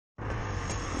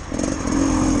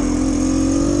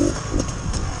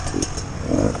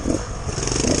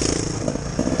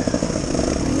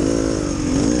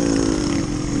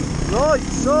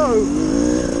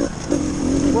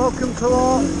welcome to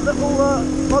our little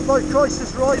mud bike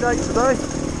crisis ride out today.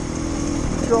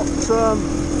 We've got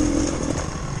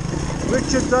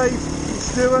Richard, Dave and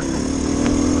Stuart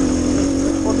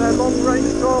on their long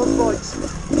range trials bikes.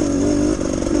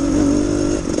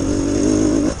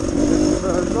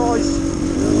 Nice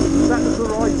technical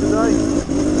ride today.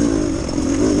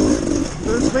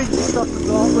 There's meaty stuff to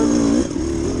start with.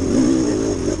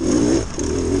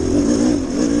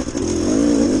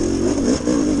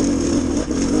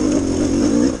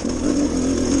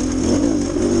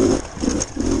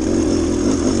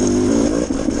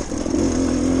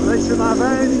 They shouldn't have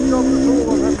any trouble at all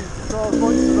on them trials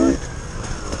bikes today,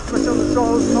 especially on the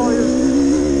trials tyres.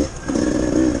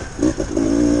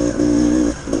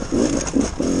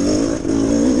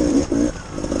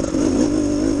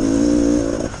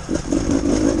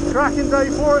 Cracking day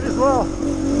for it as well.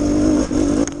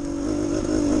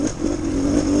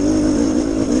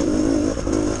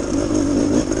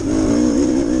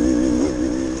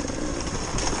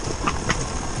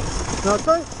 Now I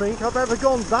don't think I've ever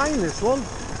gone down this one.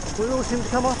 We always seem to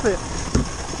come up it.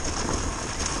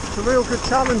 It's a real good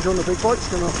challenge on the big bikes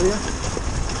coming up here.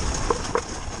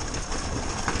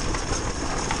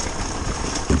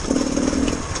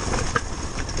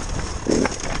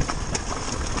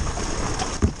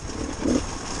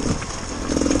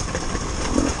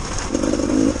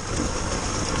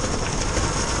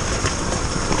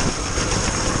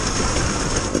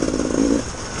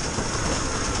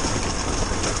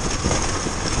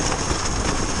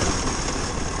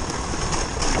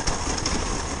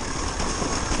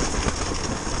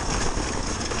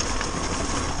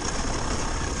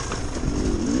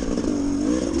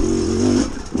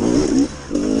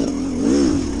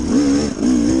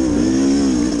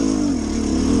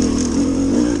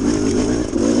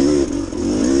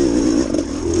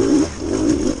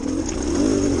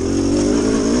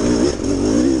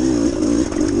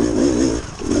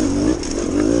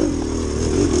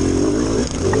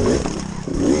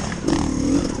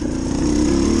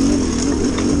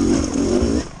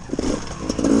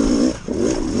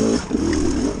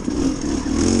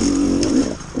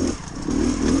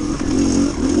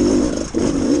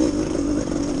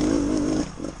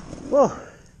 Well,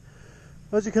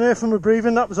 as you can hear from my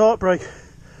breathing, that was heartbreak.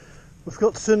 I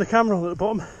forgot to turn the camera on at the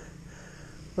bottom.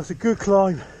 That's a good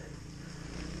climb.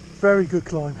 Very good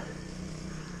climb.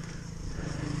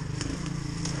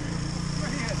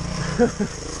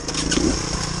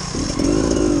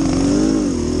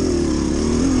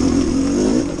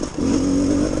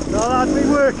 Now that had me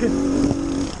working,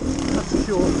 that's for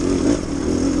sure.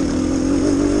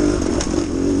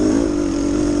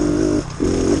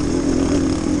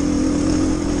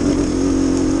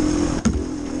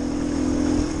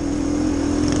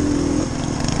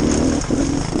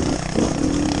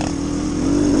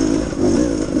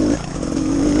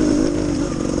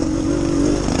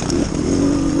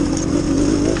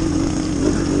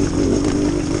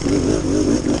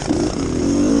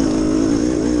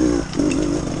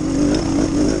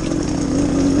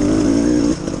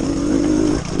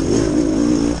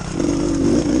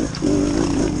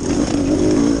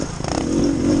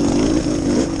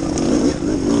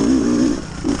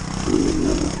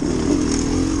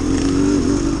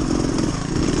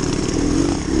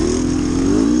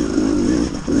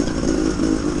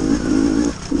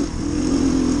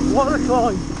 What a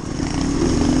climb!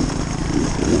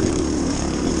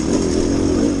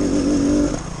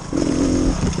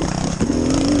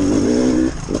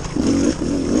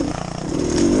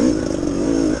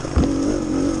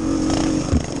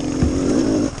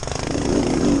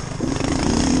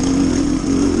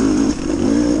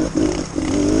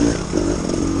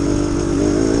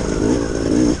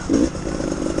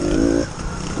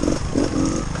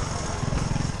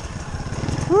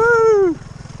 Woo!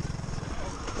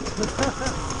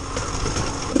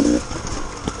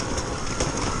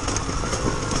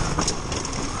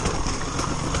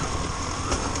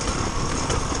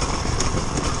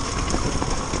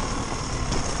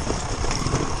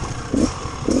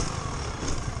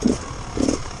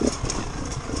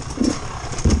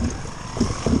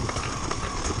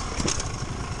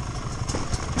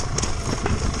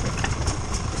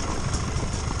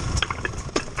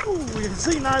 You can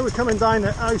see now we're coming down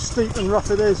it, how steep and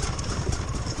rough it is.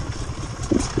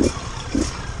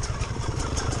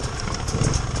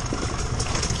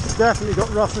 It's definitely got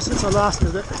rougher since I last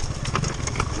did it.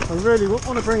 I really wouldn't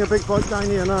want to bring a big bike down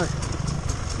here now.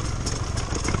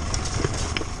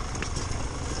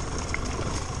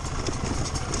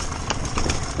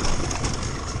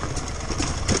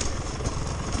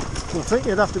 I think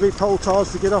you'd have to be pole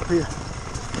tires to get up here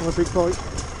on a big bike.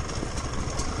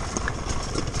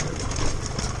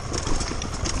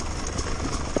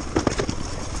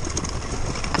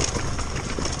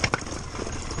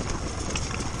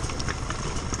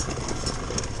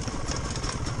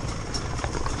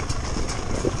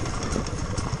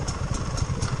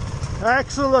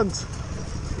 Excellent.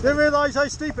 Didn't realise how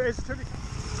steep it is.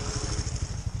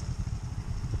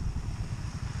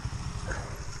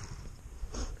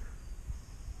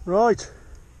 Right,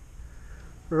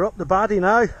 we're up the baddie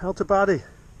now, out to baddie.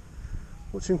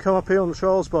 Watch him come up here on the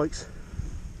trials bikes.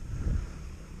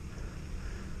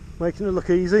 Making it look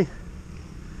easy.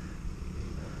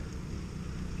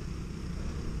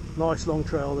 Nice long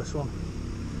trail this one.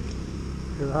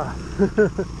 Look at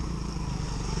that.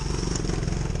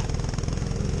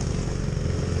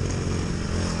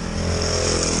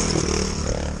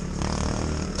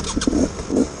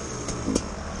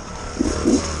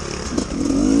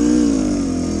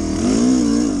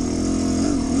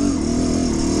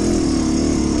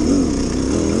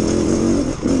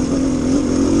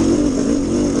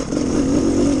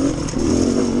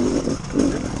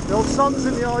 The old sun's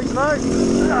in the eyes now.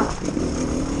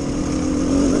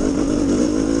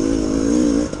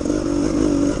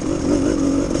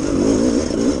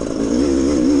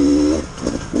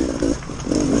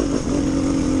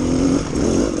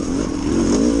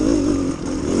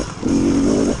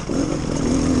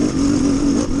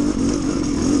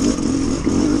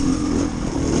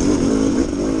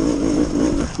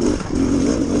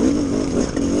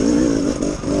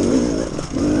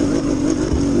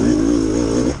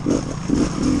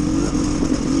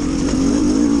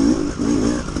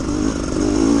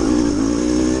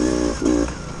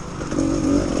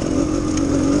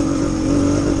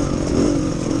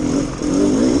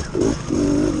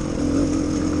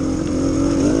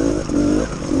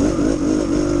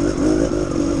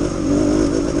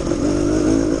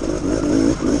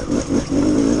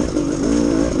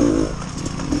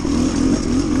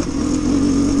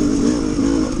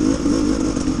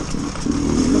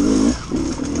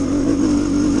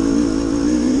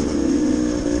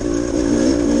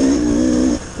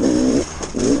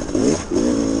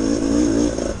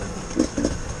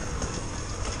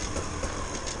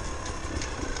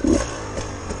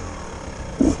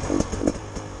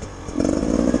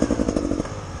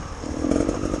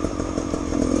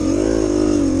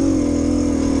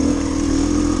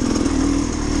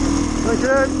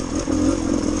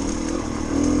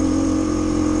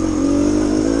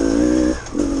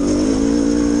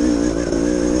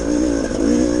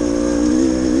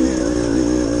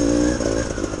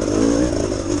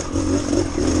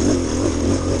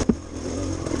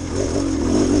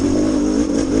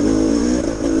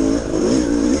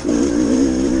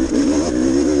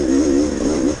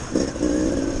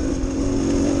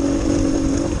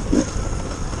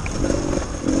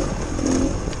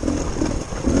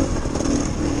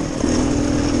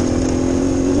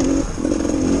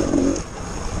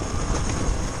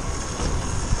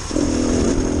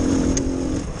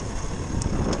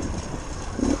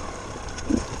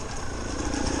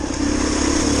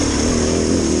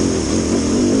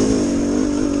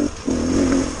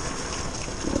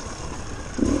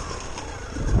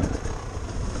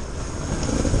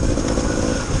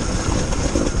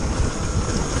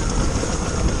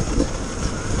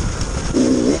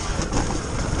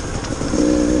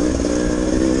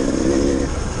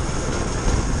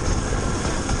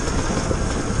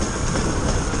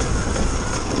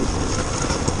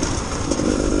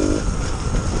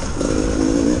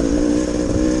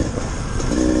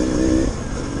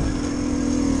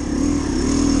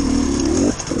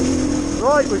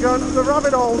 Right, we're going up the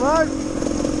rabbit hole now.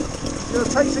 Going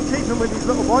to take some keeping with these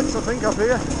little bikes, I think, up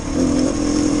here.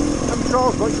 Them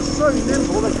trials bikes are so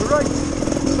nimble, they're great.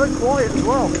 So quiet as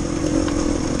well.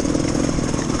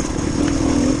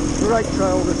 Great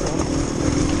trail, this one.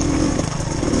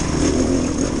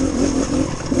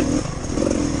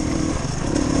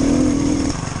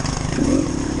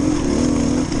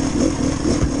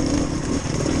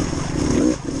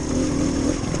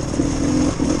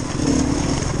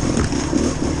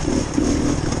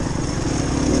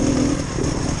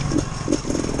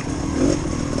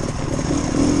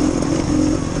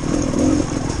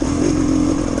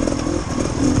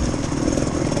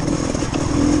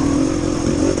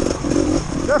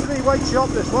 Definitely wakes you up,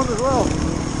 this one as well.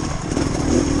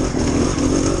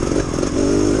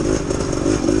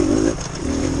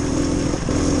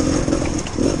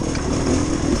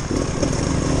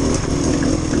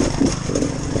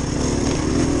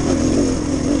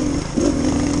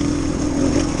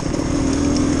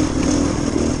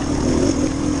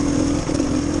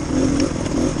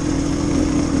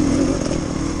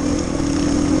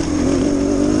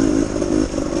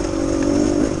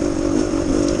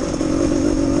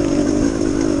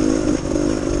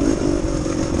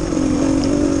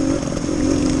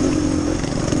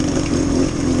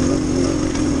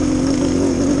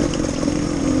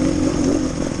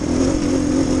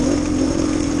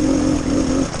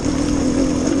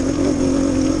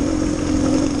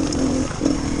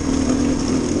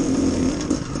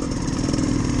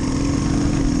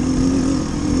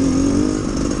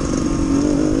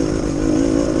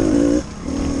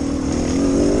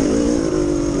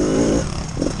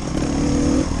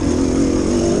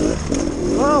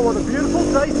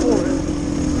 day for it.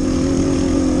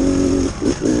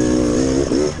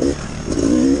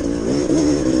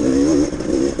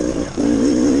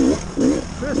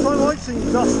 First time I've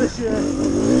seen dust this year.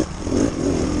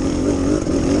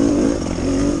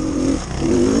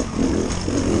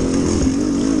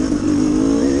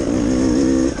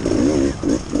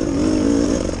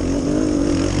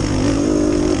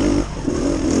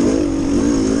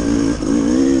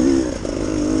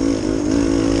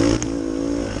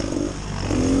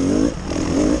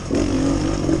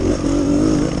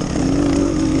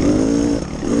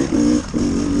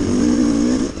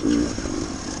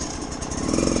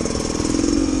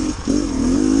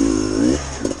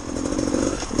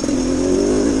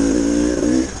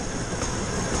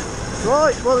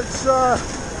 Right, well it's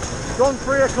gone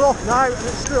 3 o'clock now and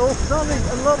it's still sunny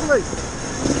and lovely.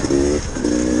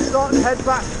 Starting to head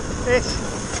back-ish.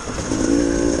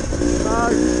 So,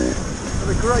 had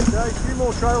a great day, a few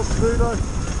more trails to do though.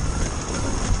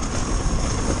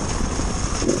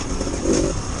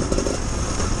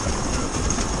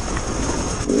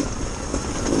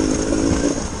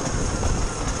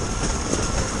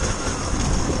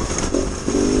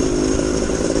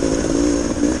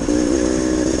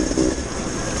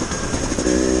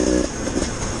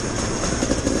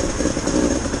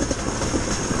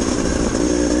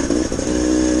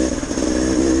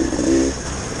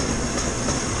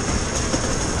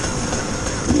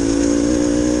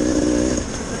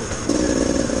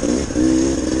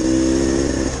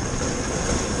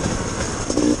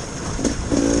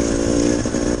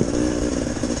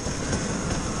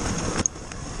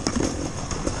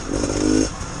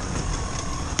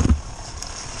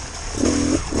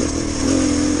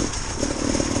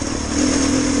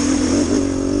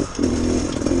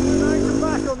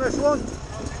 This one.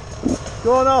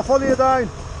 Go on, I'll follow you down.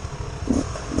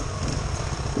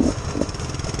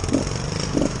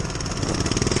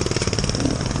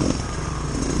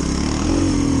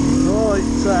 Right,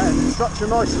 it's such a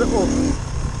nice little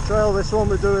trail this one.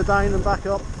 We do a down and back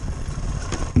up.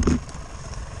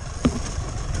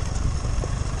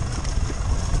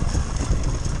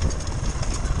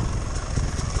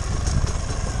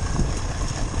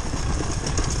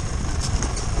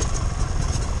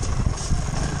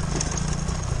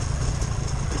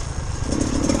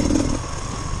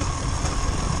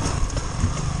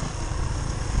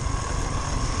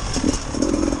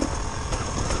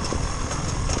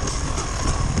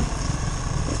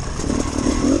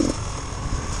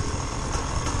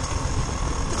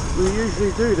 We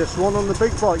usually do this one on the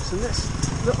big bikes, and this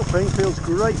little thing feels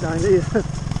great down here.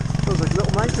 Feels like a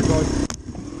little mountain bike.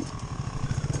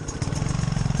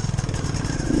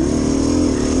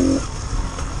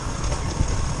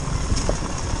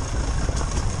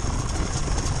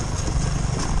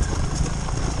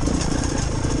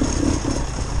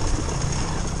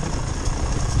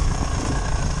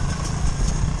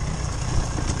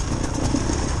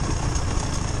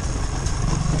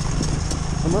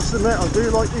 I must admit, I do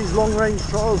like these long range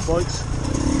trials bikes.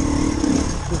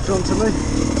 They've come to me.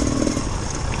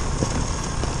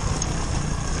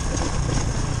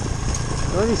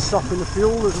 They're only sucking the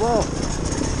fuel as well.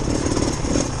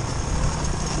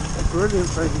 Brilliant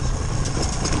things.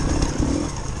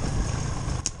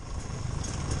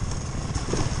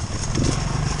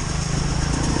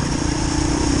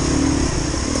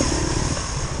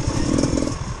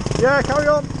 Yeah, carry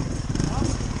on.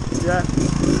 Yeah.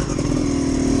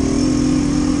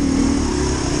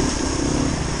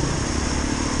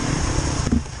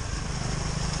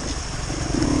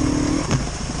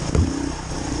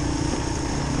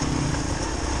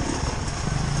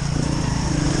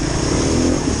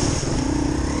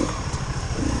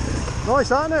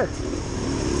 Nice, aren't it?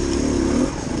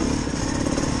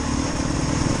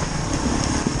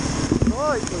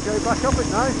 Right, we'll go back up it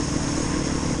now.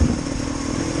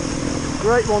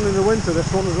 Great one in the winter,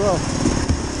 this one as well.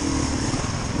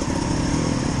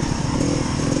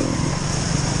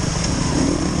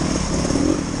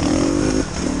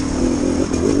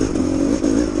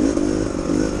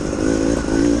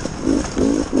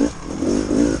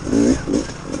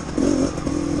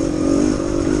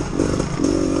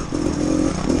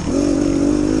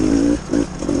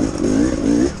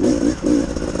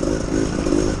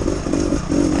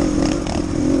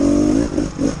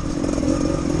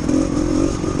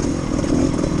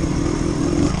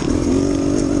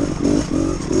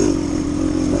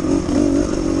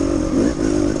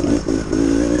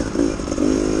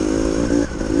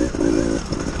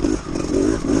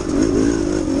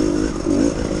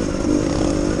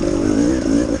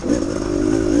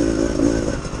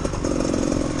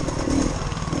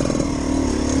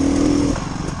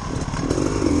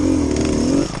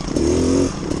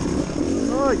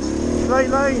 Bay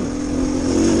Lane.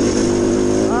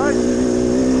 Right.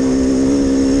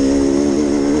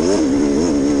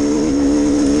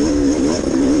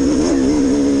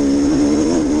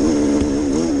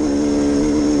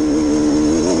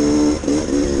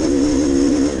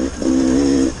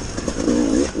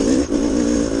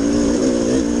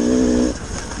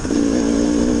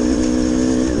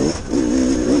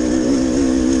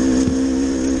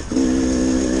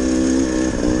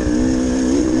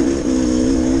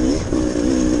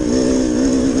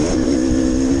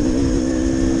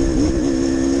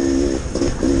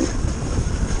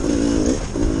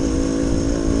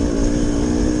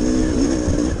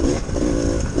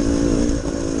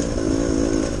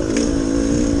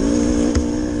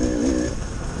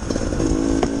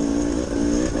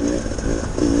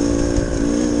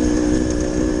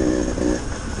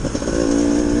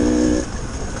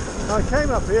 I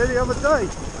came up here the other day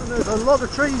and there's a lot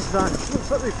of trees down. It looks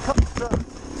like they've cut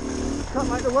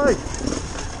out the way.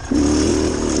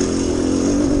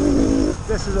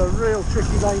 This is a real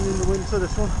tricky lane in the winter,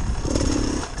 this one.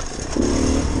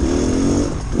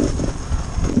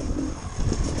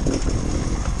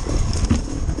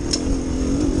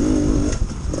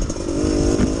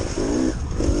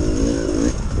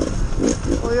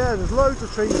 Oh yeah, there's loads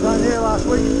of trees down here last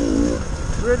week.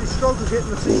 Really struggled getting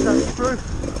the T7 through.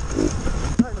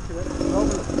 Right, look at it.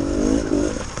 Lovely.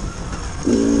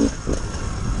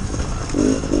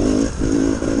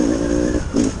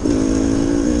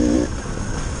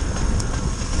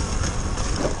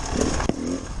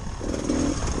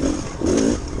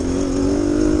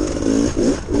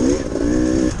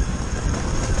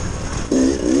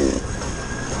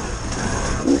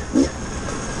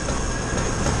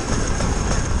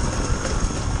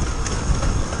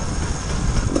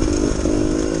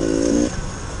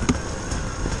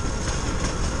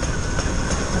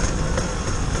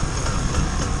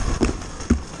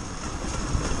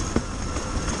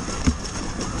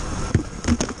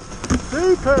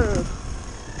 Superb!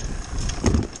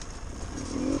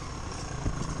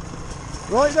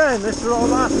 Right then, this is our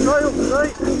last trail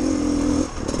today.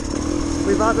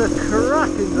 We've had a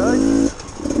cracking day.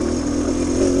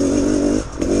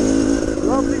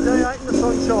 Lovely day out in the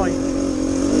sunshine.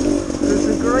 There's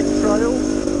some great trails.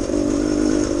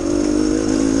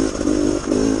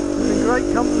 Some great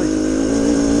company.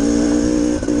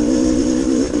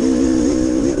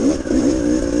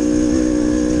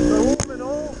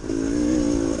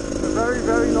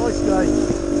 Very nice day.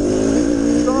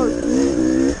 So,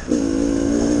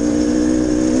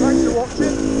 thanks for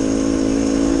watching,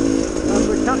 and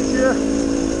we'll catch you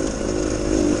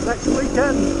next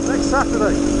weekend, next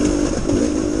Saturday.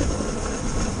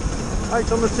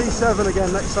 Out on the T7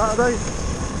 again next Saturday,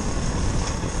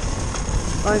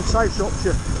 in South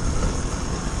Shropshire.